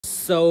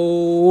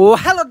So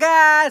hello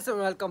guys and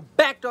welcome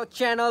back to our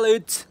channel.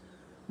 It's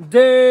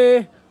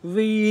Day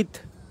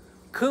with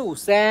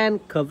Kush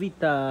and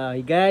Kavita.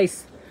 Hey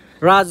guys,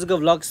 Raj's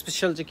vlog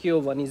special चाहिँ के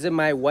हो भने चाहिँ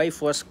my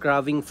wife was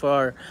craving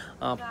for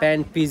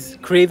pan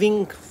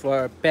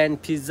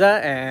pizza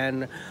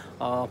and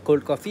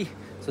cold coffee.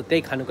 So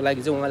त्यही खानुको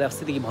लागि चाहिँ उहाँले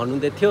अस्तिदेखि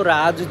भन्नुहुँदै थियो र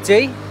आज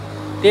चाहिँ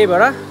त्यही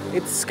भएर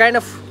it's kind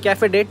of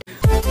cafe date.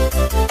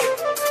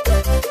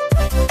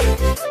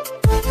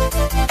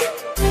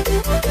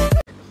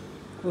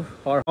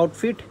 Our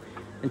outfit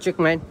and check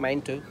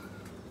mine too.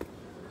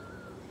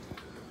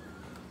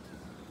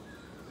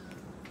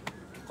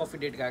 Coffee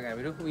date गएको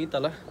हामीहरु उही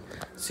तल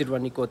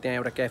सिरवानीको त्यहाँ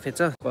एउटा क्याफे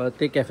छ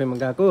त्यही क्याफेमा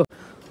गएको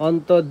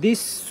अन्त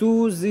this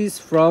shoes is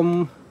from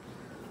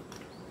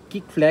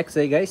kick फ्ल्याक्स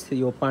है गाइस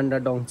यो पान्डा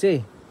डङ चाहिँ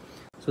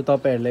सो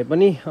तपाईहरुले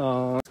पनि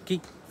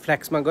किक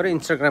फ्ल्याक्समा गएर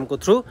इन्स्टाग्रामको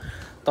थ्रु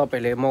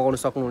तपाईहरुले मगाउन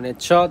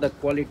सक्नुहुनेछ द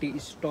क्वालिटी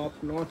इज टप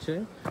नच है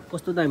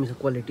कस्तो दामी छ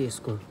क्वालिटी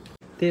यसको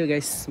त्यही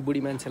गाइस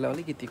बुढी मान्छेलाई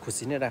अलिकति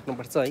खुसी नै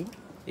राख्नुपर्छ है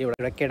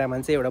एउटा केटा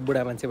मान्छे एउटा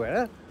बुढा मान्छे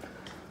भएर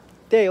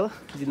त्यही हो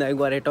जिन्दगी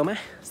गरेटोमा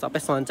सबै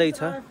सन्चै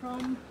छ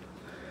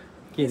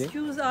के रे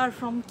shoes are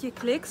from kick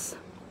flex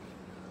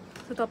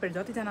so तपाईहरु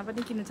जति जना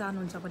पनि किन्न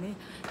चाहनुहुन्छ भने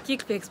किक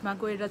फ्लेक्समा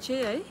गएर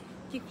चाहिँ है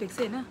किक फ्लेक्स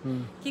हैन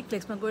किक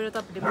फ्लेक्समा गएर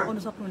तपाईहरुले मगाउन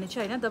सक्नुहुनेछ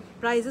हैन the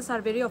prices are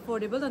very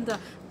affordable and the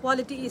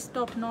quality is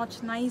top Nach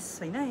nice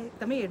हैन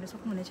एकदमै हेर्न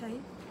सक्नुहुनेछ है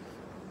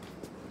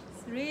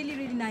really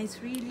nice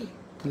really.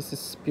 This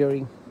is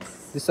pairing.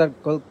 These are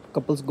called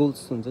couples goals.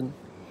 So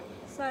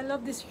I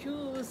love these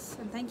shoes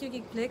and thank you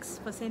Geekflex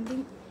for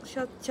sending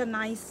such a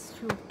nice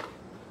shoe.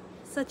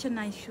 Such a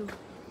nice shoe.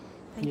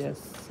 Thank you. Yes.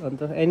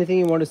 And anything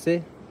you want to say?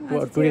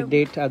 Today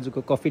date, आजको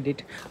coffee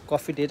date.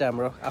 Coffee date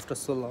हाम्रो after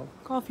so long.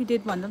 Coffee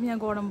date भन्दा पनि यहाँ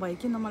गरम भयो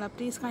कि न मलाई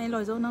प्लिज कहीँ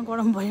लैजाऊ न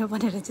गरम भयो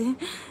भनेर चाहिँ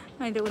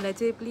अहिले उलाई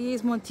चाहिँ प्लिज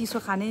म चिसो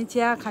खाने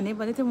चिया खाने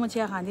भने चाहिँ म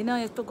चिया खाँदिनँ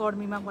यस्तो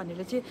गर्मीमा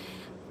भनेर चाहिँ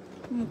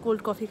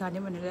कोल्ड कफी खाने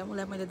भनेर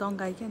उलाई मैले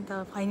दङ्गाएँ कि अन्त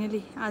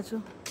फाइनली आज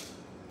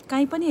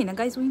कहीँ पनि हैन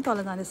गाइस उही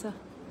तल जाँदैछ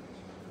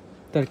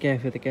तर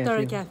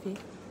cafe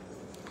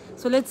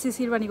so let's see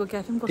सिरवानीको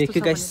cafe पनि कस्तो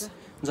छ गाइस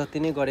जति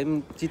नै गरे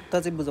पनि चित्त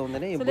चाहिँ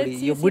बुझाउँदैन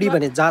यो बुढी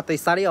भने जातै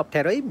सारै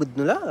अप्ठ्यारो है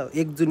बुझ्नु ल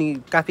एक जुनी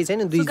काफी छैन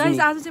दुई जुनी गाइस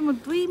आज चाहिँ म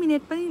 2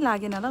 मिनेट पनि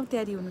लागेन ल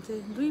तयारी हुनु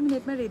चाहिँ 2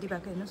 मिनेटमै रेडी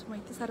भएको हेर्नुस् म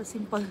यति सारो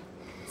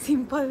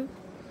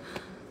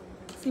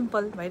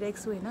सिम्पल भइरहेको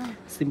छु हैन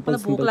सिम्पल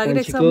भोक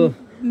लागिरहेको छ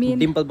मेन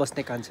डिम्पल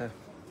बस्ने कान्छ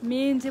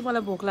मेन चाहिँ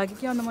मलाई भोक लाग्यो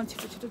कि अन्त म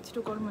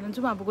छिटो गरौँ भने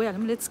चाहिँ म अब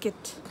गइहालौँ लेट्स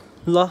गेट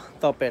ल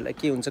तपाईहरुलाई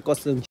के हुन्छ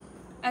कस्तो हुन्छ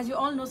as you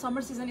all know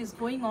summer season is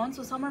going on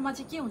so समरमा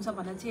चाहिँ के हुन्छ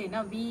भन्दा चाहिँ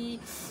हैन वी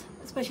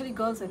स्पेशली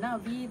गर्ल्स हैन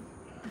वी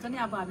हुन्छ नि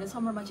अब हामीले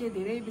समरमा चाहिँ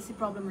धेरै बेसी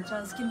प्रब्लम हुन्छ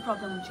स्किन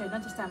प्रब्लम हुन्छ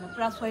हैन जस्तै हामीलाई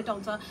पुरा स्वेट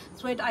आउँछ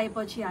स्वेट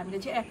आएपछि हामीले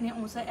चाहिँ एक्ने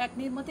आउँछ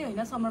एक्ने मात्रै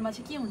हैन समरमा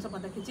चाहिँ के हुन्छ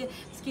भन्दाखेरि चाहिँ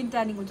स्किन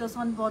ट्यानिङ हुन्छ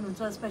सनबर्न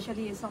हुन्छ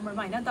स्पेशली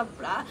समरमा हैन त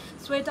पुरा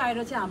स्वेट आएर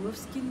चाहिँ हाम्रो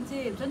स्किन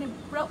चाहिँ हुन्छ नि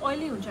पुरा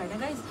ओइली हुन्छ हैन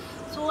गाइस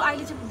सो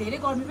अहिले चाहिँ धेरै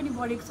गर्मी पनि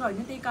बढेको छ हैन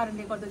त्यही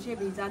कारणले गर्दा चाहिँ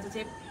भिजा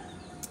चाहिँ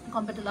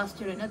compared to last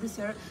year हैन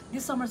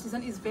this summer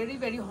season is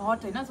very hot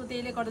हैन सो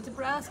त्यसले गर्दा चाहिँ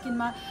पुरा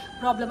स्किनमा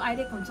प्रब्लम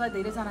आइरहेको हुन्छ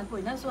धेरै जनाको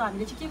हैन सो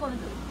हामीले चाहिँ के गर्नु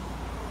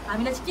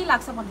हामीलाई चाहिँ के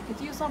लाग्छ भन्दाखेरि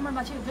चाहिँ यो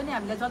समरमा चाहिँ हुन्छ नि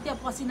हामीलाई जति अब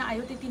पसिना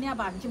आयो त्यति नै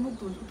अब हामी चाहिँ मुख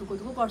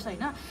धुको गर्छ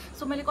हैन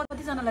सो मैले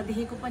कतिजनालाई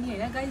देखेको पनि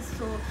हैन गाइस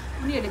सो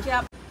उनीहरूले चाहिँ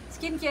अब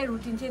स्किन केयर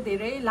रुटिन चाहिँ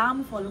धेरै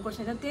लामो फलो गर्छ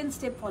हैन 10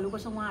 स्टेप फलो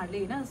गर्छ उहाँहरूले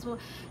हैन so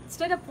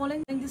instead of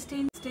following this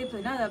 10 step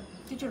हैन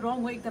त्यो चाहिँ रङ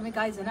हो एकदमै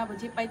गाइस हैन अब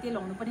जे पाइ त्यही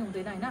लाउनु पनि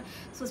हुँदैन हैन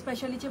सो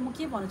स्पेशली चाहिँ म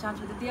के भन्न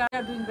चाहन्छु भने दे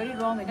आर डुइङ भेरी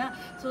रङ हैन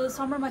सो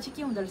समरमा चाहिँ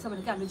के हुँदो रहेछ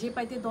भने हामीले जे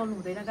पाइ त्यही दल्नु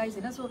हुँदैन गाइस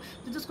हैन सो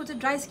जसको चाहिँ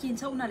ड्राई स्किन छ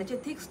उनीहरूले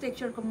चाहिँ थिक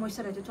टेक्सचरको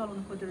मोइस्चराइजर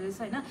चलाउनु पर्दो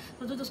रहेछ हैन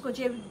सो जसको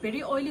चाहिँ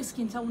भेरी ओइली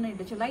स्किन छ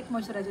उनीहरूले चाहिँ लाइट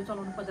मोइस्चराइजर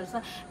चलाउनु पर्दो रहेछ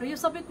र यो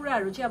सबै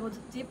कुराहरू चाहिँ अब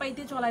जे पाइ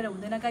त्यही चलाएर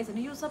हुँदैन गाइस हैन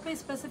यो सबै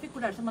स्पेसिफिक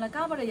कुराहरू चाहिँ मलाई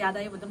कहाँबाट याद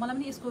आयो भन्दा मलाई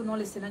पनि यसको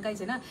नलेज थिएन गाइस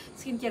हैन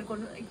स्किन केयरको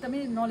एकदमै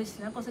नलेज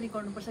थिएन कसरी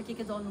गर्नुपर्छ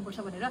के दल्नुपर्छ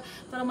भनेर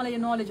तर मलाई यो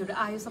नलेजहरू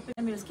आयो सबै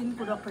मेरो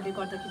स्किनको डक्टरले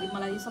गर्दाखेरि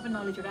मलाई यो सबै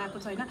नलेजहरू आएको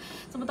छ हैन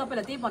सो म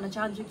तपाईलाई त्यही भन्न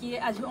चाहन्छु कि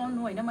एज यु अल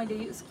नो हैन मैले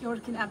क्योर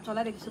स्किन एप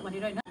चलाइरहेको छु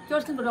भनेर हैन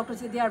क्योर स्किनको डक्टर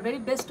चाहिँ they are very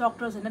best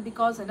doctors हैन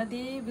बिकज हैन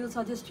they will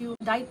suggest you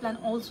diet plan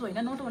also हैन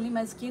not only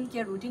my skin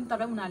care routine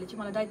तर उनीहरूले चाहिँ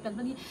मलाई डाइट प्लान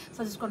पनि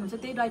सजेस्ट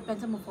गर्नुहुन्छ त्यही डाइट प्लान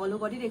चाहिँ म फलो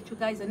गरिरहेको छु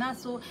गाइज हैन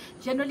सो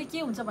जेनरली के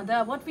हुन्छ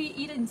भन्दा वाट वी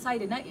इट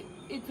इनसाइड हैन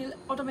it will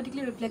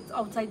automatically reflect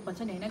outside भन्छ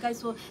नि हैन गाइज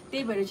सो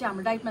त्यही भएर चाहिँ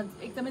हाम्रो डाइटमा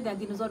एकदमै ध्यान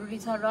दिनु जरुरी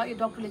छ र यो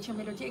डक्टरले चाहिँ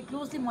मेरो चाहिँ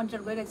क्लोजली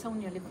मोनिटर गरिरहेको छ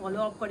उनीहरूले फलो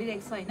अप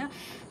गरिरहेको छ हैन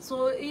so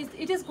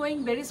it is going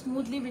very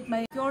smoothly with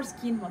my pure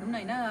skin भनौँ न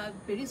हैन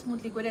भेरी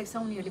स्मुथली गइरहेको छ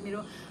उनीहरूले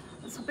मेरो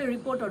सबै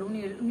रिपोर्टहरू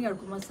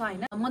उनीहरूकोमा छ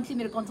हैन मन्थली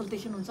मेरो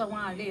कन्सल्टेसन हुन्छ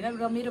उहाँहरूले हैन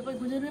र मेरो पनि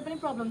कुनै पनि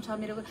प्रब्लम छ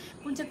मेरो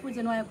कुन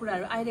चाहिँ नयाँ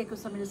कुराहरू आइरहेको छ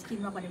मेरो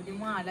स्किनमा भन्यो भने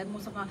उहाँहरूलाई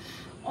मसँग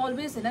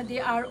अलवेज हैन they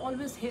are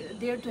always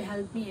there to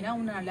help me हैन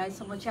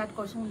उनीहरूलाईसँग च्याट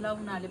गर्छु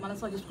उनीहरूले मलाई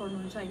सजेस्ट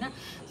गर्नुहुन्छ हैन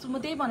सो म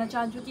त्यही भन्न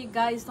चाहन्छु कि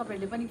गाइज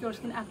तपाईहरुले पनि क्योर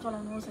स्किन एप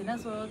चलाउनुहोस् हैन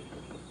सो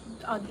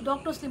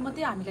डक्टर्सले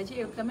मात्रै हामीलाई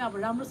चाहिँ एकदमै अब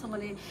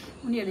राम्रोसँगले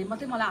उनीहरूले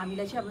मात्रै मलाई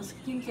हामीलाई चाहिँ अब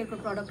स्किन केयरको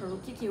प्रडक्टहरू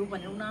के हो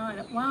भनेर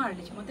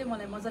उहाँहरूले चाहिँ मात्रै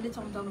मलाई मजाले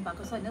सम्झाउनु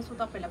भएको छ हैन सो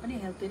तपाईहरुलाई पनि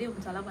हेल्प धेरै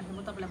हुन्छ होला भन्ने म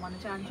तपाईलाई भन्न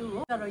चाहन्छु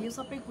हो तर यो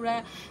सबै कुरा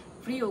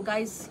फ्री हो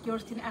गाइस क्योर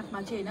स्किन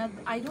एपमा चाहिँ हैन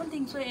I don't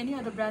think so any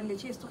other ब्रान्डले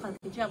चाहिँ यस्तो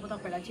खालको चाहिँ अब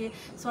तपाईहरुलाई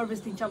चाहिँ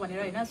सर्भिस दिन्छ भनेर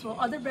हैन सो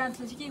अदर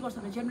ब्रान्ड्सले चाहिँ के गर्छ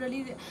भने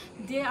जनरली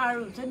दे आर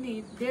हुन्छ नि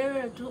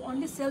there to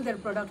only sell their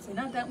products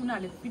हैन त्यहाँ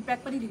उनीहरूले फिडब्याक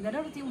पनि दिँदैन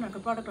र त्यो उनीहरूको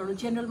प्रोडक्टहरू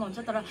जेनरलमा हुन्छ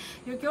तर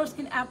यो क्योर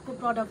स्किन एपको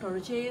प्रोडक्टहरू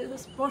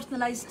चाहिँ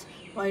पर्सनलाइज्ड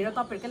भएर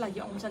तपाईहरुकै लागि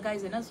आउँछ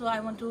गाइज हैन so I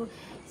want to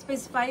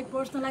specify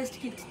personalised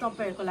किट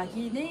तपाईहरुको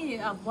लागि नै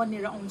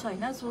बनेर आउँछ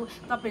हैन सो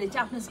तपाईहरुले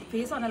चाहिँ आफ्नो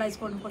फेस एनालाइज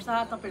गर्नुपर्छ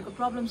तपाईहरुको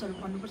प्रब्लम्सहरु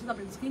भन्नुपर्छ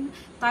तपाईहरुको स्किन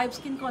टाइप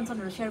स्किन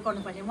कन्सर्नहरु शेयर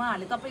गर्नुपर्ने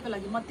उहाँहरूले तपाईको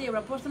लागि मात्रै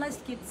एउटा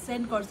पर्सनलाइज्ड किट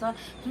सेन्ड गर्छ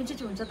जुन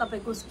चाहिँ हुन्छ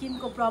तपाईको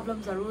स्किनको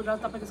प्रब्लम्सहरु र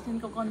तपाईको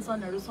स्किनको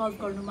कन्सर्नहरु सल्भ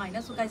गर्नुमा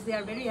हैन so guys they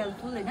are very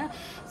helpful हैन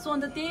सो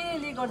अन्त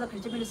त्यसले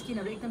गर्दाखेरि चाहिँ मेरो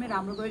स्किनहरु एकदमै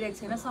राम्रो गइरहेको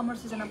छ हैन समर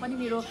सिजनमा पनि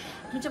मेरो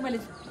जुन चाहिँ मैले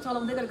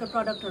चलाउँदै गरेको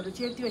प्रोडक्टहरु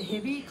चाहिँ त्यो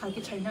हेभी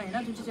खालको छैन हैन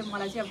जुन चाहिँ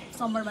मलाई चाहिँ अब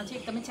समरमा चाहिँ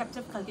एकदमै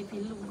च्यापच्याप खालको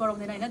फिल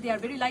गराउँदैन हैन they are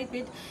very light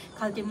weight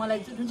खालको मलाई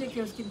जुन चाहिँ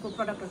केयर स्किनको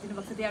प्रोडक्टहरु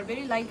दिनुभएको छ they are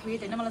very light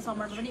weight हैन मलाई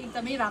समरमा पनि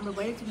एकदमै राम्रो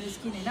भइरहेको छ मेरो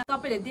स्किन हैन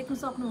तपाईले देख्न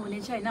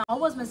सक्नुहुनेछ हैन how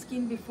was my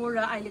skin before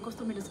र अहिले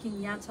कस्तो मेरो स्किन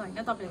यहाँ छ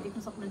हैन तपाईले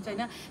देख्न सक्नुहुन्छ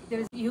हैन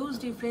देयर इज ह्युज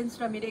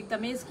डिफरेन्स र मेरो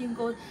एकदमै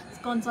स्किनको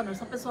कन्सर्नहरु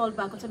सबै सल्भ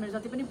भएको छ मेरो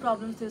जति पनि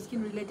प्रब्लम्स थियो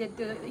स्किन रिलेटेड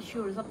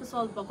इस्युहरु सबै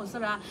सल्भ भएको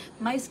छ र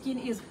my skin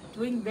is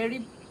doing very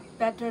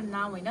better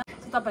now हैन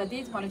सो तपाईहरुले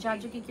त्यही भन्न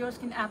चाहन्छु कि क्योर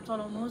स्किन एप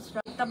चलाउनुहोस्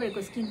र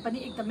तपाईहरुको स्किन पनि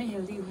एकदमै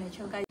हेल्दी हुनेछ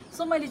गाइस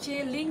सो मैले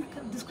चाहिँ लिंक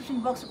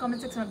डिस्क्रिप्सन बक्स र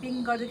कमेन्ट सेक्सनमा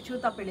पिन गरिदिएको छु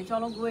तपाईहरुले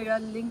चलाउ गएर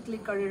लिंक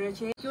क्लिक गरेर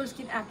चाहिँ क्योर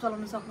स्किन एप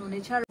चलाउन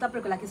सक्नुहुनेछ र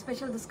तपाईहरुको लागि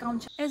स्पेशल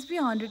डिस्काउन्ट छ एसबी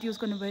 100 युज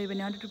गर्नुभयो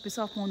भने 100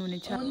 रुपैयाँ अफ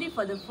पाउनुहुनेछ ओन्ली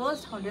फर द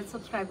फर्स्ट 100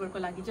 सब्स्क्राइबरको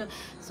लागि चाहिँ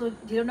सो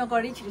ढिलो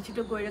नगरी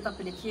छिटो गएर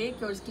तपाईले चाहिँ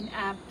क्योर स्किन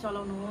एप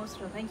चलाउनुहोस्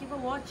र थ्यांक यू फर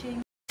वाचिङ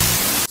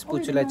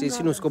पुचुलाई चाहिँ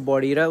सिन उसको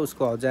बडी र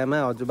उसको हजुरआमा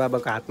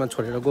हजुरबाबाको हातमा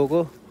छोडेर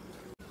गएको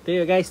त्यही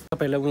हो गाइस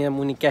तपाईहरुलाई यहाँ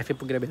मुनि क्याफे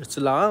पुगेर भेट्छु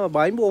ल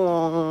bye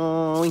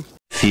bye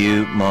few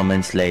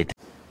moments later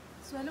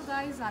so hello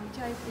guys हामी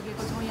चाहिँ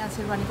आइपुगेको छौँ यहाँ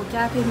शेरवानीको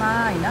क्याफेमा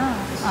हैन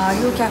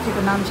यो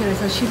क्याफेको नाम चाहिँ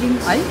रहेछ शिलिङ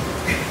है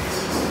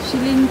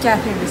शिलिङ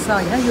क्याफे रहेछ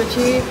हैन यो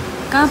चाहिँ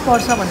कहाँ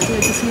पर्छ भने चाहिँ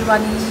यो चाहिँ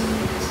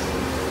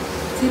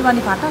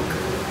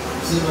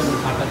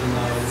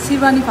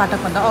शिरवानी फाटक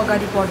भन्दा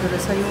अगाडि पर्दो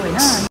रहेछ यो हैन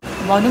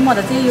भनौँ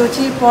भन्दा चाहिँ यो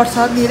चाहिँ पर्छ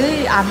मेरै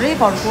हाम्रै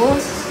घरको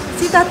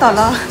सिधा तल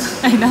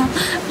हैन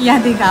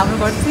यहाँदेखि हाम्रो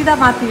घर सिधा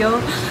माथि हो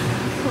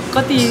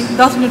कति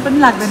 10 मिनट पनि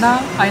लाग्दैन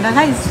हैन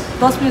गाइस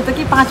 10 मिनट त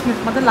कि 5 मिनट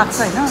मात्रै लाग्छ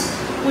हैन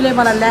उसले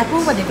मलाई ल्याएको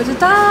भनेको चाहिँ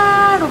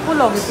टाढो पो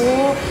लगेको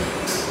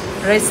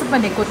रहेछ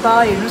भनेको त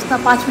हेर्नुहोस् न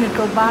 5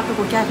 मिनटको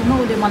बाटोको क्याफेमा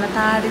उसले मलाई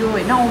टाढ्यो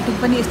हैन आउटिङ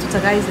पनि यस्तो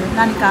छ गाइस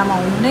नानीको आमा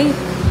हुनु नै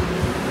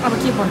अब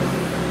के भन्नु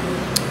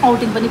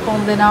आउटिङ पनि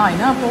पाउँदैन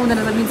हैन पाउँदैन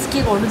त मिन्स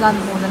के गर्नु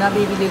जानु पाउँदैन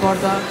बेबीले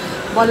गर्दा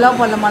बल्ल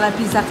बल्ल मलाई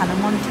पिज्जा खान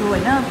मन थियो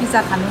हैन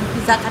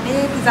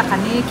पिज्जा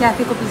खाने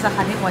क्याफेको पिज्जा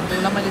खाने भन्थे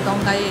होला मैले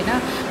दङ्गाएँ हैन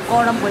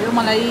गरम भयो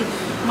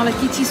मलाई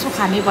के चिसो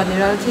खाने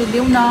भनेर चाहिँ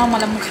ल्याउ न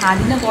मलाई म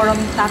खादिनँ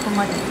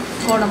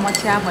गरममा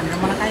चिया भनेर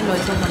मलाई कहीँ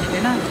लैजाऊ भनेको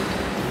हैन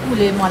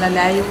उसले मलाई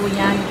ल्यायो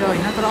यहाँनिर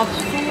हैन तर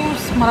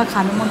अफसोस मलाई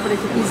खानु मन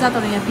परेको पिज्जा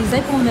तर यहाँ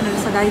पिज्जै पाउँदैन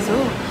रहेछ गाइज हो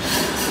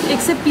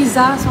एक्सेप्ट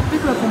पिज्जा सबै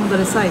कुरा पाउँदो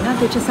रहेछ हैन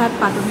त्यो चाहिँ स्याड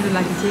पाटो मेरो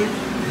लागि चाहिँ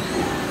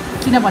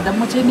किन भन्दा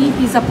म चाहिँ नि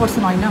पिज्जा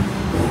पर्सन हैन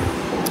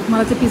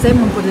मलाई चाहिँ पिज्जै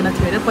मन पर्दैन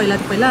थियो हैन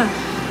पहिला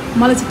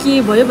मलाई चाहिँ के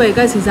भयो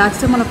गाइस हिजो आज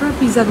चाहिँ मलाई पुरा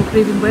पिज्जाको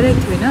क्रेभिङ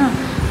भइरहेको थियो हैन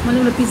मैले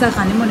उसलाई पिज्जा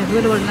खाने भनेको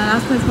बेला गर्दा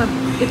लास्टमा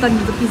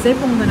यतानिर त पिज्जै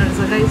पाउँदैन रहेछ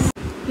गाइस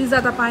पिज्जा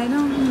त पाएन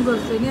उनीहरू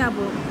चाहिँ नि अब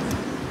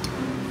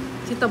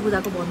चित्त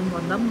बुझाएको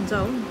भन्दा पनि हुन्छ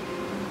हो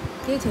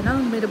केही छैन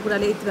मेरो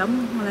बुढाले यति भए पनि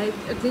मलाई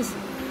एटलिस्ट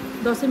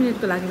 10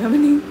 मिनटको लागि भए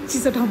पनि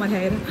चिसो ठाउँमा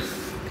ल्याएर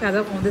खाजा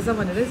खुवाउँदैछ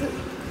भनेर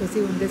खुसी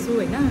हुँदैछु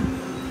हैन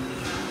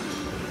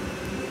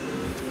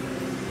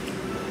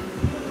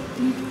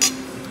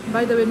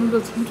बाइ द वे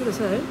नुडल्स मिठो रहेछ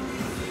है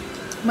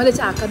मैले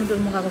चाहिँ हाक्का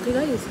नुडल्स मगाएको थिएँ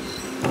गाइस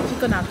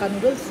चिकन हाक्का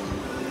नुडल्स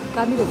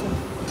दामी रहेछ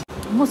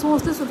म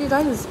सोच्दैछु कि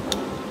गाइस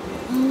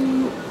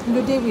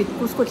यो डेभिड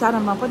उसको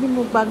च्यानलमा पनि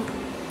मुकबाङ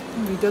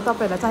भिडियो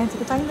तपाईँहरूलाई चाहिन्छ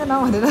कि चाहिँदैन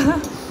भनेर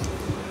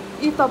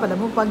इफ तपाईँहरूलाई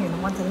मुकबाङ हेर्नु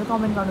मन छ भने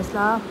कमेन्ट गर्नुहोस् ल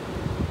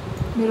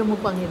मेरो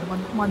मुकबाङ हेर्नु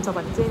मन छ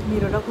भने चाहिँ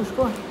मेरो र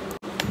उसको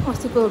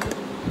अस्तिको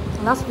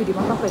लास्ट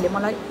भिडियोमा तपाईँहरूले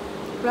मलाई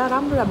पुरा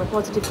राम्रो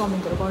पोजिटिभ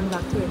कमेन्टहरू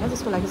गर्नुभएको थियो होइन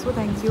त्यसको लागि so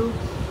thank you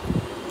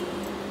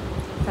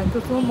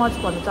so much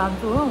भन्न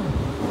चाहन्छु हो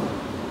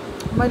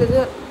मैले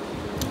चाहिँ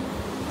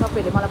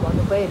तपाईँहरूले मलाई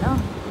भन्नुभयो होइन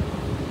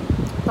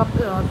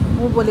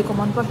म बोलेको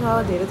मनपर्छ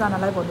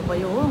धेरैजनालाई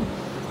भन्नुभयो हो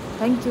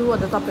थ्याङ्क यू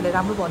अन्त तपाईँहरूले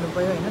राम्रो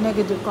भन्नुभयो होइन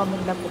नेगेटिभ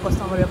कमेन्टलाई फोकस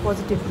नगरेर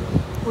पोजिटिभ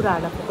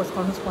कुराहरूलाई फोकस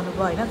गर्नुहोस्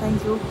भन्नुभयो होइन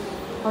थ्याङ्क यू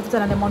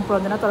कतिजनाले मन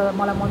पराउँदैन तर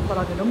मलाई मन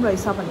पराउनु पनि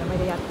रहेछ भनेर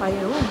मैले याद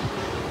पाएँ हो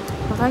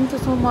थ्याङ्क यू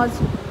सो मच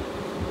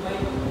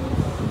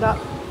र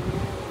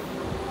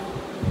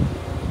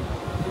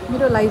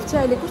मेरो लाइफ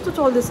चाहिँ अहिले कस्तो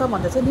चल्दैछ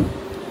भन्दा चाहिँ नि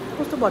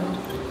कस्तो भन्नु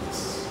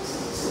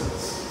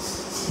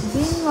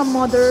बिङ अ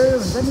मदर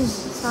हुन्छ नि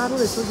साह्रो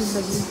रहेछ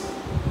जिन्दगी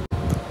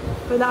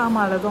पहिला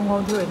आमाहरूलाई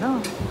दङ्गाउँथ्यो होइन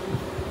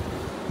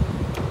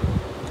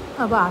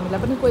अब हामीलाई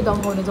पनि कोही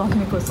दङ्गाउने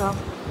जन्मेको छ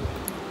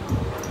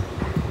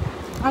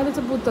अहिले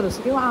चाहिँ बुझ्दो रहेछ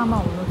कि आमा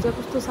हुनु चाहिँ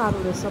कस्तो साह्रो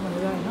रहेछ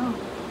भनेर होइन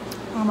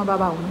आमा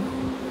बाबा हुनु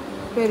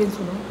पेरेन्ट्स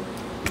हुनु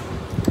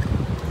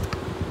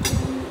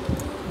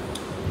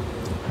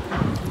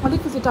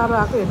चाहिँ टाढो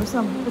आएको हेर्नुहोस्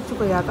न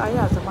पुच्चुको याद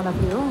आइहाल्छ मलाई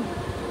फेरि हो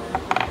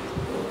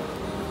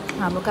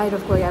हाम्रो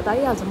काइरोको याद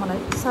आइहाल्छ मलाई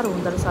साह्रो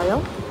हुँदो रहेछ है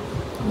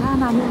ला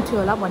नानी उठ्यो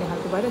होला भन्ने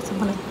खालको भइरहेको छ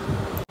मलाई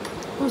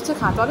पुस चाहिँ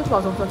खाँदा अलिक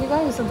लजाउँछ कि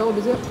गाइस अन्त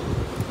उसले चाहिँ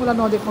उसलाई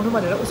नदेखाउनु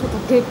भनेर उसको त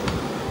पेट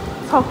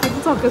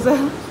सकेछ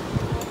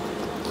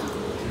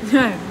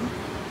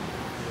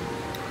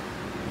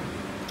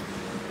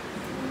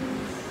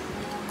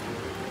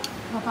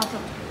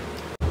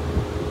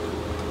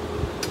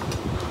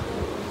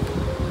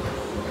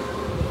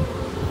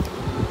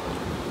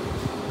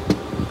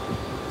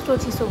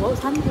चिसो भयो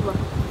शान्ति भयो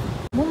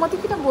म मात्रै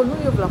किन बोल्नु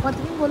यो भ्लगमा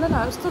तिमी बोल न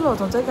यस्तो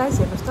लजाउँछ गाइस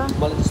हेर्नुहोस् त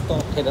मलाई त्यस्तो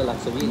अप्ठ्यारो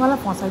लाग्छ कि मलाई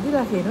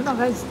फसाइदिइराखेँ हेर्नु न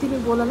गाइस तिमी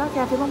बोल न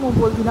क्याफेमा म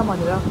बोल्दिनँ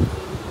भनेर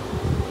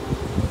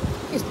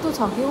यस्तो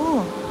छ कि ऊ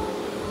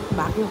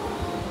भाग्यो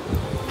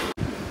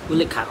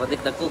उसले खाएको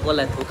देख्दा को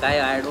कसलाई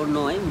थुकायो आई डोन्ट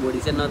नो है भोलि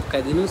चाहिँ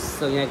नथुकाइदिनुहोस्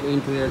यहाँको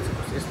इन्टेरियर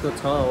यस्तो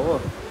छ हो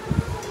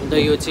अन्त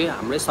यो चाहिँ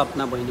हाम्रै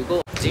सपना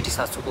बहिनीको जेठी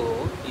सासूको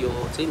हो यो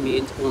चाहिँ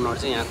मेन ओनर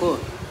चाहिँ यहाँको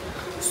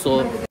सो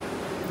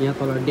यहाँ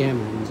तल ड्याम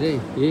हुनु चाहिँ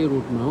यही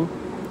रुटमा हो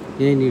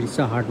यहीँनिर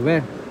छ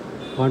हार्डवेयर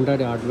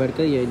भण्डारी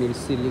हार्डवेयरकै यहीँनिर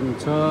सिलिङ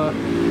छ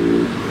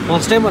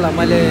फर्स्ट टाइम होला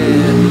मैले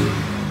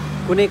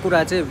कुनै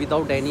कुरा चाहिँ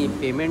विदाउट एनी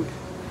पेमेन्ट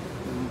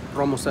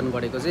प्रमोसन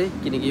गरेको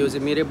चाहिँ किनकि यो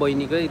चाहिँ मेरै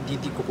बहिनीकै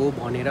दिदीको हो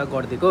भनेर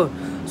गरिदिएको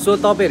सो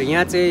तपाईँहरू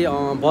यहाँ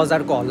चाहिँ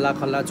बजारको हल्ला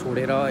खल्ला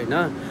छोडेर होइन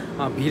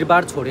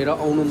भिडभाड छोडेर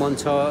आउनु मन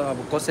छ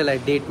अब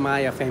कसैलाई डेटमा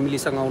या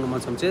फ्यामिलीसँग आउनु मन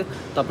छ भने चाहिँ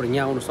तपाईँहरू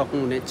यहाँ आउनु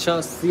सक्नुहुनेछ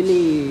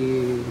सिली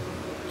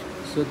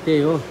सो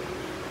त्यही हो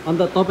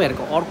अन्त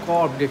तपाईँहरूको अर्को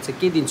अपडेट चाहिँ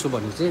के दिन्छु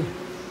भने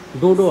चाहिँ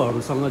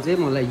डोडोहरूसँग चाहिँ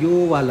मलाई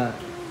योवाला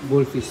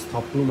गोल्डफिस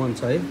थप्नु मन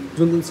छ है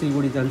जुन दिन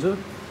सिलगढी जान्छु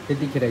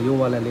त्यतिखेर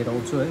योवाला लिएर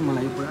आउँछु है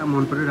मलाई यो पुरा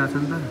मन परिरहेछ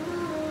नि त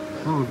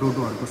हो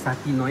डोडोहरूको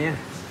साथी नयाँ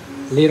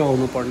लिएर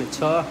आउनुपर्ने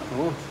छ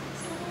हो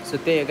सो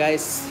त्यही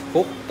गाइस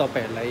होप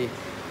तपाईँहरूलाई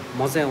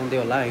मजा आउँदै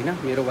होला होइन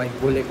मेरो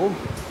वाइफ बोलेको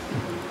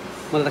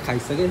मलाई त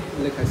खाइसकेँ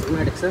उसले खाइसक्नु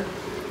आँटेको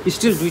छ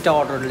स्टिल दुईवटा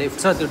अर्डर लेफ्ट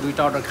छ त्यो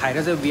दुईवटा अर्डर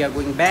खाएर चाहिँ वी आर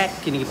गोइङ ब्याक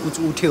किनकि पुच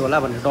उठ्यो होला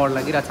भनेर डर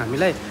लागिरहेको छ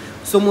हामीलाई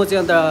सो म चाहिँ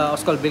अन्त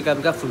आजकल बेलुका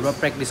बेलुका फुटबल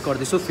प्र्याक्टिस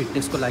गर्दैछु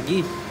फिटनेसको लागि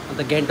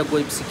अन्त गान्तोक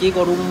गएपछि के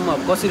गरौँ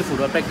अब कसरी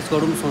फुटबल प्र्याक्टिस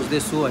गरौँ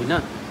सोच्दैछु होइन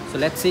सो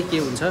लेट्स चाहिँ के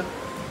हुन्छ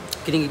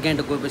किनकि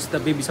गान्तोक गएपछि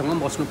त बेबीसँग पनि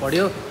बस्नु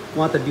पऱ्यो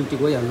उहाँ त ड्युटी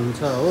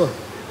गइहाल्नुहुन्छ हो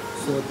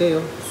सो त्यही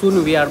हो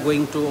सुन we are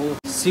going to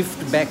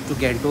shift back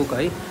to Gangtok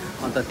है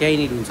अन्त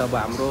त्यहीँनिर हुन्छ अब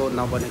हाम्रो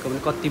नबनेको पनि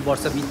कति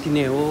वर्ष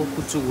बित्तिने हो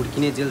कुच्चु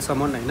हुर्किने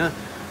जेलसम्म होइन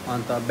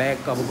अन्त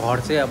ब्याक अब घर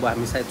चाहिँ अब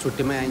हामी सायद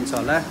छुट्टीमै आइन्छ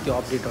होला त्यो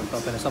अपडेटहरू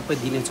तपाईँलाई सबै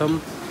दिनेछौँ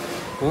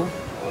हो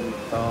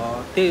अन्त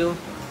त्यही हो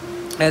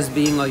as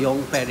being a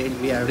young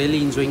parent we are really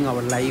enjoying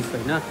our life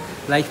होइन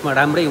लाइफमा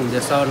राम्रै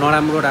हुँदैछ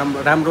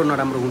राम्रो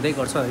नराम्रो हुँदै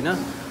गर्छ होइन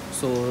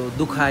सो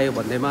दुःख आयो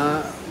भन्दैमा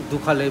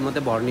दुःखले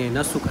मात्रै भर्ने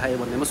होइन सुख आयो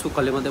भन्दैमा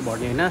सुखले मात्रै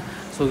भर्ने होइन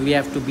so we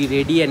have to be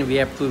ready and we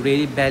have to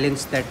ready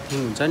balance that thing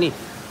हुन्छ नि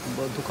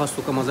दुःख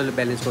सुख मजाले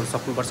ब्यालेन्स गर्न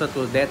सक्नुपर्छ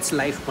त्यो द्याट्स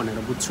लाइफ भनेर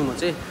बुझ्छु म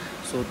चाहिँ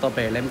सो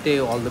तपाईँहरूलाई पनि त्यही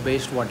all the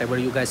best what ever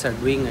you guys are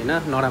doing होइन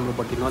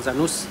नराम्रोपट्टि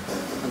नजानुहोस्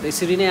अन्त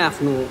यसरी नै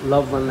आफ्नो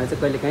लभ वानलाई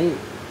चाहिँ कहिलेकाहीँ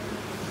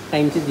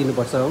टाइम चाहिँ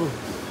दिनुपर्छ हो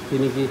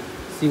किनकि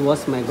she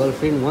was my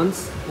girlfriend once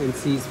and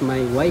C is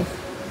my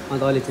wife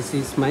अन्त अहिले चाहिँ C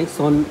is my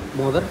sun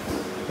mother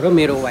र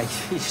मेरो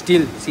wife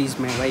still see is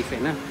my wife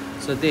होइन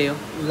सो त्यही हो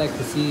उसलाई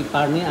खुसी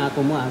पार्नै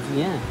आएको म आज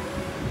यहाँ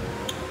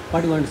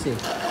what want say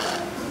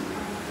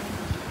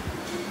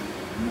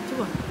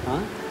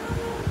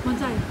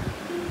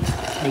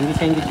thank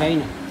you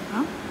छैन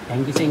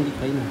थ्याङ्क यू छैन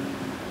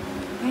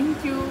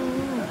थ्याङ्क यू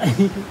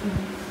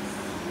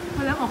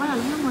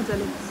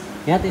मजाले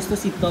यहाँ त यस्तो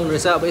शीतल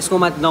रहेछ अब यसको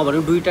माथि नभने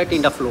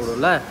 2-3 फ्लोर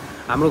होला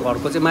हाम्रो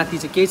घरको चाहिँ माथि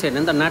चाहिँ केही छैन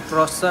नि त न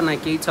ट्रस छ न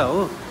केही छ हो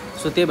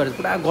सो त्यही भएर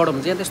पुरा गरम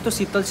हुन्छ यहाँ त यस्तो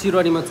शीतल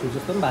सिरनीमा छु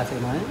जस्तो पनि भएको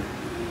छैन है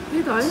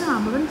त्यही त होइन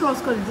हाम्रो पनि ट्रस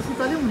गरेर चाहिँ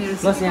शीतलै हुने रहेछ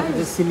प्लस यहाँको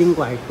चाहिँ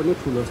सिलिङको हाइट पनि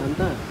ठुलो छ नि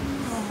त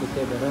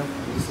त्यही भएर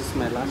this is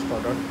my last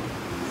order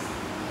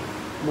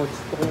म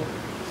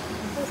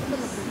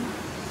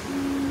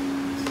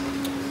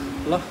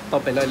ल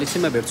तपाईँलाई अहिले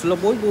एकछिनमा भेट्छु ल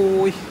बोइ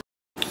बोइ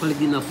अलिक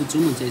दिन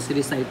पुग्छौँ हुन्छ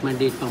यसरी साइडमा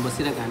डेटमा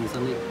बसिरहेको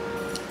हामीसँगै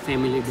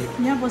फ्यामिली डेट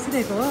यहाँ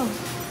बसिरहेको हो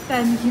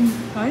त्यहाँदेखि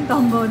है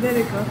दङ्ग हुँदै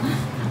रहेको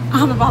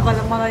आमा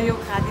बाबाले मलाई यो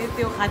खाने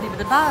त्यो खाने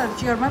भनेर बा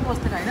चेयरमै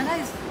बस्दैन होइन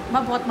गाइस बा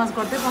बदमास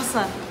गर्दै बस्छ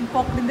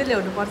पक्रिँदै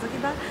ल्याउनुपर्छ कि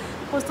बा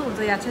कस्तो हुन्छ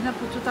याद छैन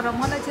पुग्छु तर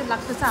मलाई चाहिँ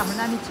लाग्दैछ हाम्रो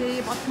नानी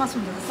चाहिँ बदमास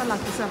हुन्छ जस्तो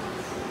लाग्दैछ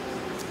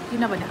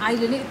किनभने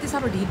अहिले नै यति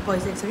साह्रो ढिट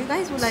भइसकेको छ कि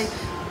गाइस उसलाई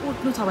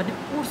उठ्नु छ भने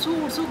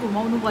उठ्छु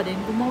घुमाउनु भने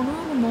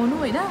घुमाउनु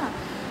होइन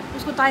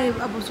उसको टाइम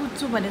अब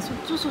सुत्छु भने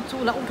सुत्छु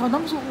उसलाई उठाउँदा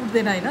पनि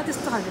उठ्दैन होइन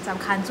त्यस्तो खालको चाहिँ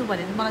अब खान्छु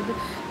भने मलाई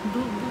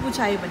दुधु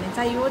चाहियो भने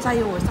चाहियो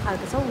हो यस्तो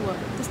खालको छ ऊ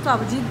त्यस्तो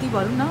अब जिद्दी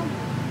भनौँ न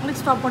अलिक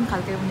स्टपन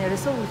खालको हुने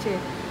रहेछ ऊ चाहिँ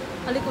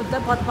अलिक उता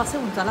बदमासै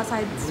हुन्छ होला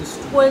सायद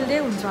स्पोइल्डै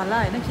हुन्छ होला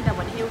होइन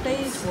किनभने एउटै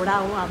छोरा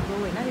हो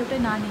हाम्रो होइन एउटै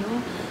नानी हो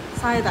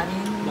सायद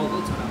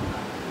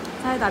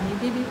हामी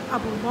बेबी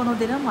अब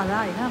बनाउँदैनौँ होला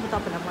होइन अब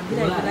तपाईँलाई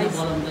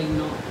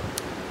भनिदिइरहेको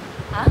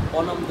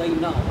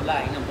बनाउँदैन होला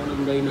होइन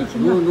बनाउँदैन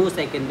no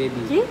second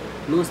baby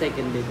no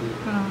second baby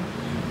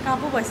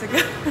Kapu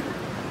भइसक्यो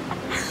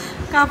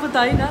कापु त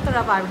होइन तर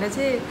अब हामीलाई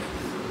चाहिँ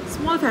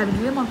स्मल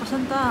फ्यामिलीले मनपर्छ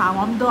नि त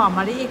हम दो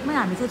हमारे एकमै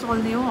हामी चाहिँ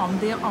चल्ने हो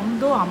हम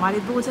दो हमारे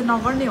दो चाहिँ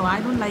नगर्ने हो आई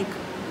डोन्ट लाइक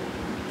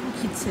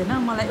खिच होइन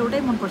मलाई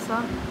एउटै मनपर्छ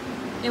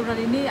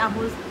एउटाले नै अब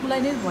उसलाई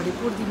नै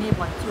भरिपूर दिने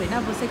भन्छु होइन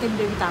अब सेकेन्ड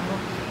बेबी त हाम्रो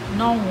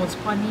नहोस्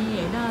पनि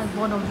होइन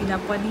बनाउँदिनँ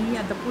पनि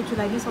अन्त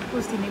पुचुलाई नै सब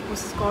कुछ दिने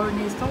कोसिस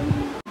गर्ने छौँ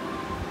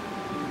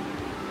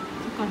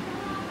चिकन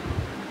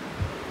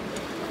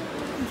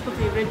उसको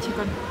फेभरेट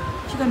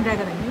चिकन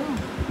ड्रागन होइन यो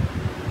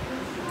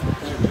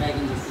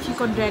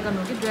चिकन ड्रागन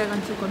हो कि ड्रागन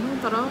चिकन हो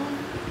तर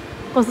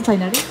कस्तो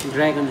छैन अरे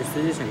ड्रागन जस्तो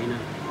चाहिँ छैन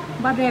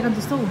बा ड्रागन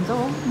जस्तो हुन्छ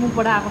हो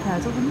मुखबाट आएको थाहा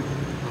छ पनि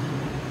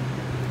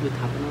यो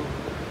थाहा पनि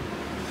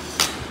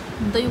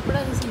अन्त यो पुरा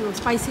यो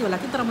स्पाइसी होला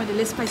कि तर मैले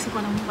लेस स्पाइसी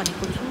बनाउनु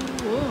भनेको छु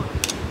हो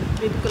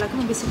बेबीको लागि म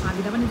बेसी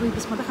खाँदिनँ पनि 2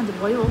 पिस मात्रै खान्छ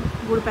भयो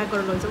गुड प्याक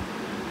गरेर लैजाऊ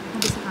म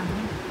बेसी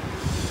खाँदिनँ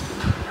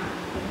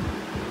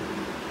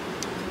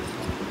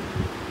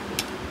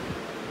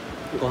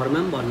घरमा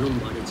पनि भन्नु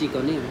भने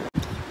चिकनै हो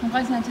म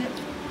कहिलेसम्म चाहिँ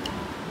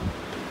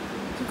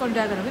चिकन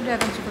ड्रागन हो कि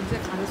ड्रागन चिकन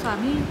चाहिँ खाँदैछ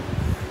हामी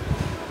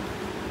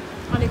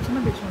अलिक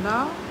एकछिनमा बेच्नु ल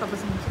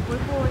तपाईँसँग चाहिँ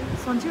कोही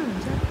सन्चै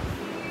हुनुहुन्छ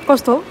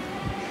कस्तो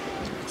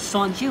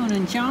सन्चै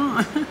हुनुहुन्छ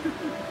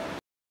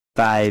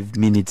 5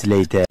 minutes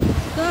later.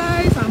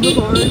 गाइस हाम्रो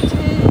घर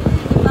चाहिँ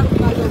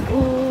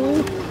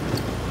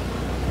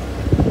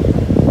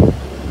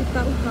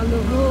यता उकालो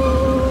हो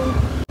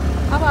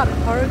अब हामी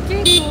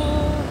फर्केको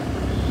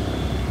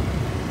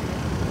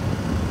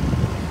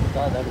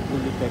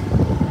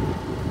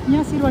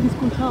यहाँ सिरवानी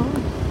स्कुल छ हो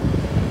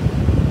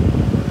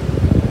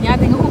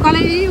यहाँदेखि उकालो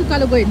गयो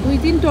भने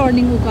 2-3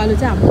 टर्निङ उकालो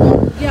चाहिँ हाम्रो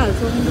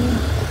पुगिहाल्छौँ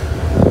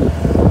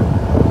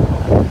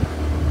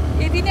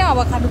यति नै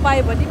हावा खानु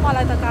पायो भने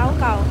मलाई त कहाँ हो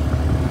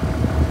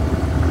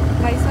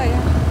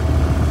खाइसक्यो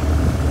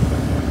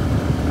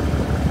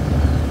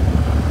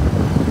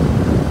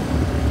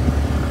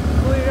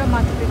गएर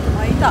माथि भेट्नु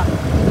है त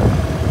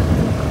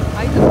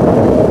अहिले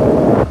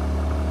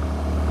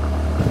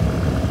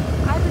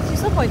त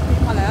चिसो भइदियो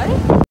मलाई है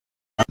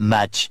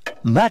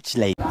Much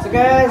later. सो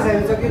गाइस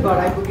हामी चाहिँ घर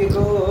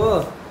आइपुगेको हो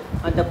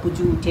अन्त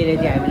पुजु उठेर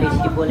चाहिँ हामीले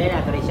यसरी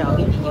बोलाइरहेको रहेछ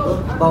अघि दिदीको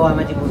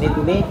बाउआमा चाहिँ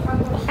घुमे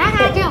कहाँ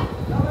गएको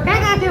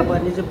थियो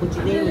भन्ने चाहिँ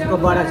पुजुले उसको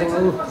बडासँग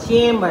ऊ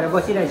सेम भएर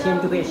बसिरहेको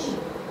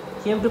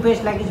सेम टु फेस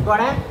लागि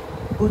बडा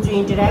पुजु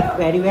इन्टरेक्ट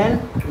भेरी वेल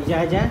हिजो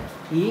आज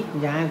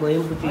जहाँ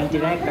गयौँ पुजु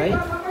इन्टरेक्ट है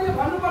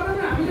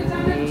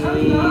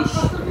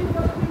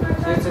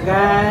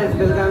गाइस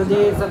बेलुका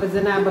चाहिँ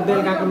सबैजना अब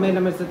बेलुकाको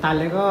मेलामा चाहिँ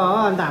थालेको हो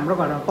अन्त हाम्रो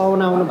घरमा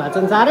पाहुना आउनु भएको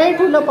छ साह्रै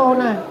ठुलो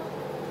पाहुना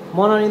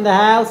मनाउनु इन द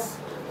हाउस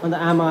अन्त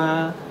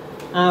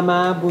आमा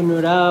बुनु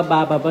र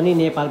बाबा पनि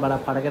नेपालबाट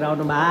फर्केर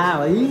आउनु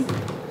भयो है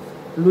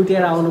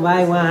लुटेर आउनु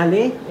भयो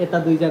उहाँले यता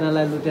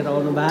दुईजनालाई लुटेर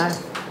आउनु भयो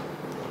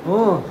हो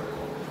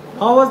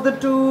हाउ वाज द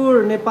टुर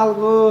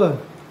नेपालको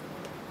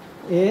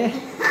ए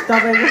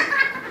तपाईँको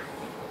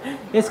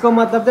यसको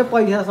मतलब चाहिँ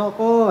पैसा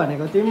सको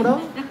भनेको तिम्रो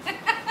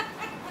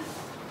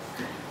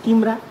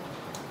तिम्रा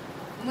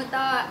म त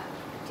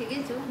ठिकै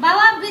छु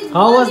बाबा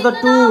How was the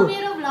tour?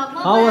 मेरो भ्लगमा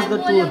How was the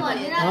tour?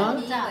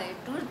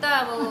 Tour त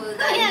अब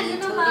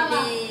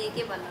छोरीले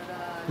के भन्नु र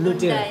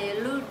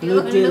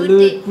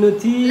लुट्नु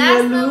थियो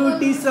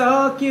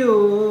लुटिसक्यो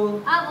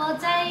अब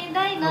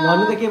चाहिँदैन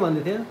भन्नु त के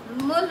भन्दै थियो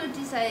म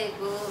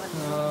लुटिसकेको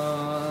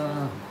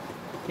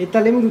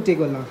यताले पनि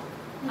लुटेको ल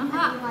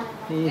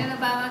मेरो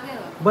बाबाकै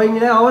हो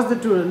बहिनीलाई आवाज द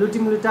टुर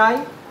लुटाई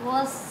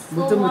was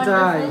बुझ्छ so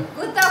मुटाई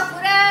ऊ त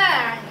पुरा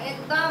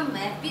एकदम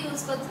ह्याप्पी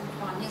उसको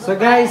भनेको सो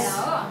गाइस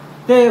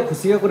त्यही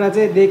खुसीको कुरा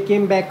चाहिँ दे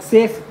केम ब्याक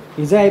सेफ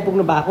हिजो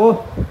आइपुग्नु भएको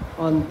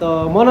अन्त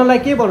मनलाई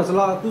के भन्नु छ ल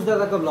कुछ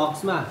दादाको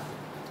भ्लग्समा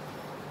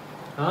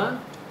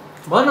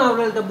भन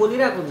अरूले त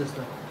बोलिरहेको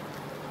जस्तो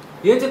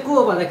यो चाहिँ को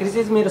हो भन्दाखेरि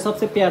चाहिँ मेरो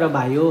सबसे प्यारो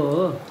भाइ हो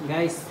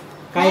गाइस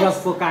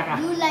काइरसको काका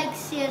You like,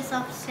 share,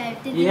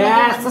 subscribe.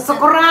 Yes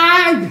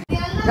subscribe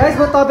guys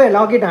म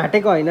तपाईँहरूलाई अघि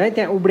ढाँटेको होइन है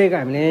त्यहाँ उब्रेको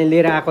हामीले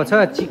लिएर आएको छ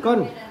चिकन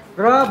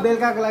र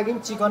बेलुकाको लागि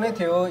पनि चिकनै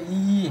थियो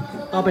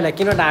तपाईँलाई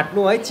किन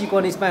ढाँट्नु है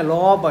चिकन इसमा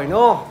लभ होइन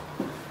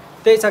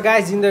त्यही छ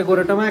गाइस जिन्दगी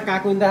गोरेटोमा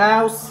काकु इन द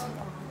हाउस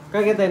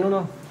काके त हेर्नु न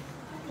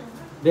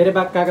धेरै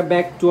बाग काका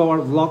back to our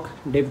vlog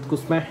David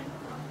Kushma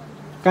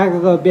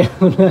काकाको बिहा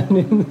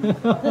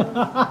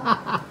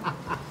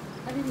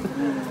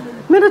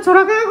मेरो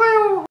छोरा कहाँ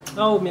गयो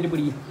औ मेरो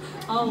बुढी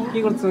के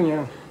गर्छु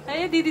यहाँ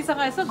ए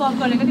दिदीसँग यसो गफ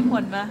गरेको नि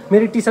फोनमा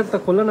मेरो टी सर्ट त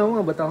खोल्न न हौ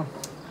अब त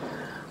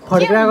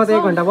फर्किरहेको त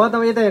 1 घन्टा भयो त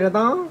यता हेर त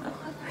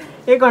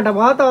 1 घन्टा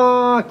भयो त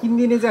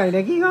किनिदिने चाहिँ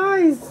होइन कि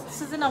गाइस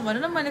त्यसो चाहिँ नभन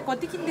न मैले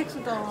कति किनिदिएको छु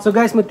त सो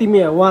गाइस म तिमी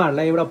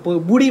उहाँहरूलाई एउटा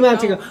बुढी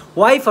मान्छेको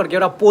वाइफहरूको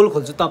एउटा पोल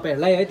खोल्छु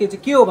तपाईँहरूलाई है त्यो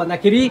चाहिँ के हो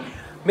भन्दाखेरि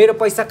मेरो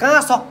पैसा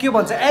कहाँ सक्यो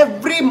भन्छ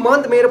एभ्री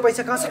मन्थ मेरो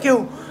पैसा कहाँ सक्यो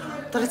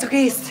तर चाहिँ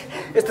गाइस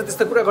यस्तो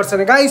त्यस्तो कुरा गर्छ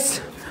नि गाइस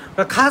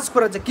र खास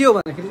कुरा चाहिँ के हो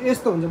भन्दाखेरि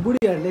यस्तो हुन्छ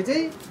बुढीहरूले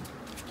चाहिँ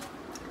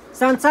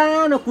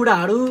सानो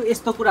कुराहरू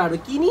यस्तो कुराहरू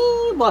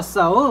किनिबस्छ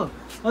हो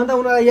अन्त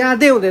उनीहरूलाई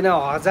यादै हुँदैन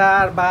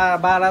 1000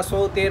 1200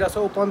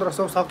 1300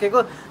 1500 सकेको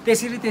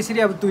त्यसरी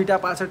अब 2टा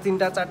पार्सल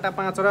 3टा 4टा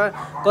 5वटा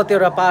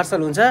कतिवटा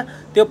पार्सल हुन्छ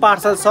त्यो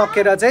पार्सल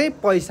सकेर चाहिँ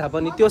पैसा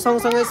पनि त्यो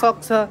सँगसँगै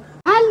सक्छ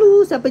आलु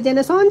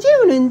सबैजना सन्चै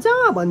हुनुहुन्छ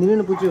भनिदिनु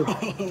न पुच्चु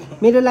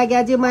मेरो लागि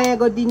अझै माया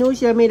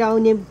गरिदिनुहोस् या मेरो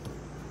आउने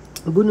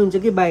बुन हुन्छ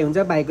कि भाइ हुन्छ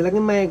भाइको लागि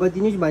माया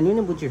गरिदिनुहोस् भन्नु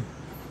न पुच्चु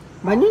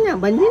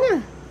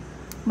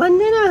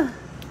भन्दैन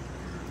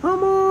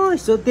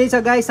सो त्यही छ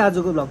गाइस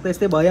आजको भ्लग त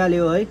यस्तै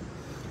भइहाल्यो है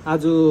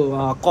आज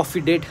coffee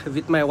date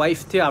with my wife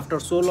थियो आफ्टर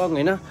सो लङ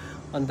होइन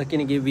अन्त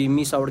किनकि we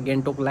miss our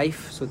Gangtok life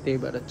so त्यही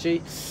भएर चाहिँ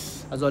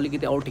आज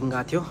अलिकति आउटिङ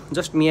गएको थियो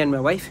just me and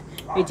my wife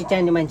यो चाहिँ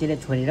चाहिने मान्छेले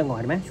छोडेर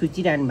घरमा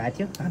सुतिरहनु भएको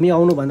थियो हामी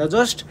आउनुभन्दा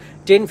जस्ट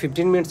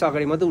 10-15 मिनट्स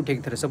अगाडि मात्रै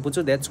उठेको थियो रहेछ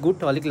बुझ्छु द्याट्स गुड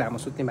अलिक लामो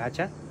सुत्ने भएको छ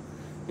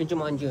यो चाहिँ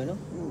मान्छे होइन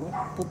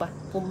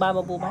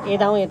पुपा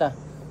यता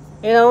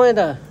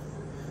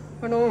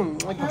ल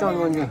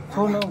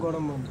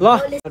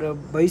र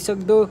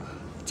भइसक्दो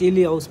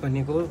चेली आओस्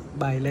भनेको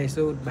भाइलाई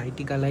यसो भाइ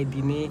टिका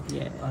लगाइदिने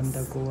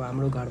अन्तको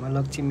हाम्रो घरमा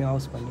लक्ष्मी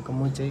आओस् भनेको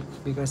म चाहिँ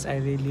because I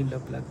really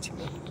love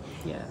Lakshmi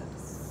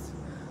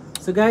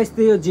so guys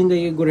त्यही हो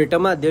जिन्दगी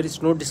गोरेटामा there is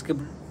no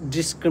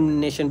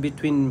discrimination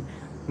between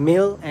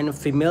male and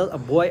female a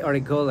boy or a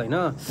girl होइन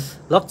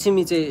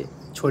लक्ष्मी चाहिँ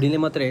छोरीले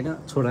मात्रै होइन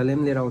छोराले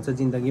पनि लिएर आउँछ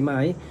जिन्दगीमा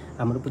है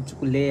हाम्रो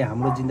पुच्चुकुले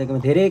हाम्रो जिन्दगीमा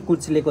धेरै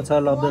कुछ लिएको छ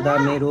लब्धता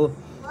मेरो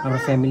हाम्रो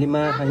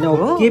फ्यामिलीमा होइन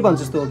के भन्छ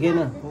जस्तो हो कि होइन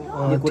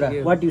यो कुरा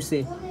वाट यु से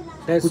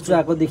पुच्चु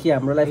आएकोदेखि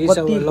हाम्रो लाइफ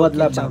कति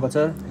बदलाव भएको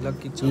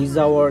छ हिज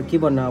आवर के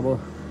भन्नु अब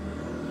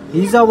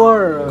हिज आवर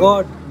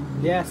गड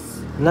यस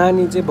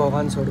नानी चाहिँ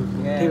भगवान स्वरूप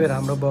त्यही भएर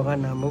हाम्रो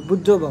भगवान हाम्रो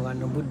बुद्ध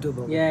भगवान हो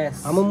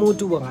हाम्रो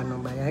मुटु भगवान हो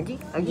भाइ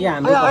अघि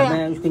हाम्रो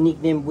घरमा उसको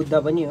निकनेम बुद्ध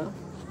पनि हो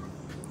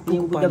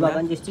बुद्ध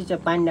भगवान जस्तै छ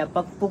पाण्डा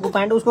पुकु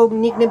पाण्डा उसको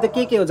निकनेम त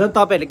के हो झन्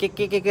तपाईँहरूले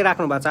के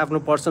राख्नु भएको छ आफ्नो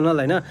पर्सनल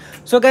होइन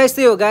सो गाइस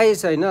त्यही हो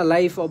गाइस होइन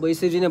लाइफ अब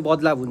यसरी नै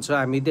बदलाव हुन्छ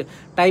हामी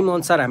टाइम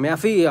अनुसार हामी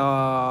आफै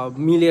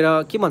मिलेर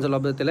के भन्छ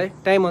लब्ध त्यसलाई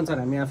टाइम अनुसार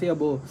हामी आफै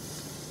अब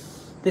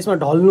त्यसमा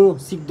ढल्नु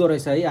सिक्दो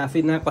रहेछ है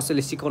आफै न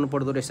कसैले सिकाउनु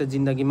पर्दो रहेछ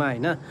जिन्दगीमा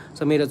होइन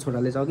सो मेरो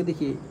छोराले चाहिँ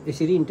अघिदेखि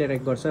यसरी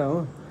इन्टरेक्ट गर्छ हो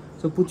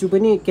सो पुच्चु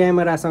पनि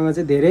क्यामेरासँग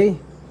चाहिँ धेरै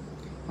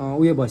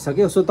उयो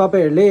भइसक्यो सो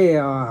तपाईँहरूले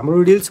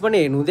हाम्रो रिल्स पनि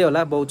हेर्नुहुँदै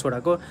होला बाउ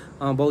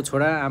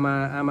छोरा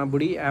आमा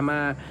बुढी आमा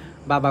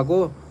बाबाको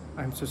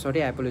आइएम सो सरी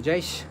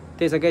एपोलोजाइज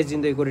त्यही छ गाइस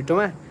जिन्दगी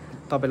गोरेटोमा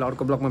तपाईँलाई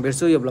अर्को ब्लगमा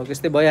भेट्छु यो ब्लग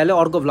यस्तै भइहाल्यो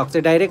अर्को ब्लग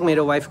चाहिँ डाइरेक्ट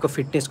मेरो वाइफको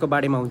फिटनेसको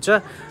बारेमा हुन्छ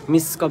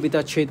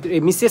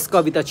Mrs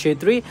Kavita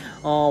Chhetri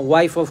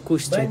wife of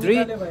Kush Chhetri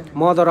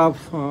mother of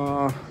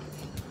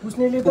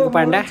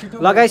panda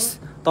लगाइस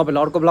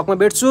तपाईँलाई अर्को ब्लगमा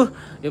भेट्छु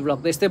यो ब्लग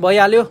त यस्तै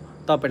भइहाल्यो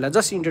तपाईँहरूलाई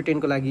जस्ट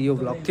इन्टरटेनको लागि यो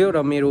ब्लग थियो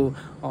र मेरो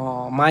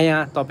माया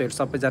तपाईँहरू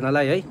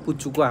सबैजनालाई है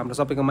पुच्चुको हाम्रो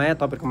सबैको माया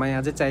तपाईँहरूको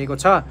माया चाहिँ चाहिएको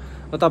छ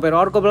र तपाईँहरू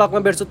अर्को ब्लगमा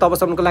भेट्छु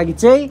तबसम्मको लागि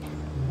चाहिँ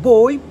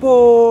बोय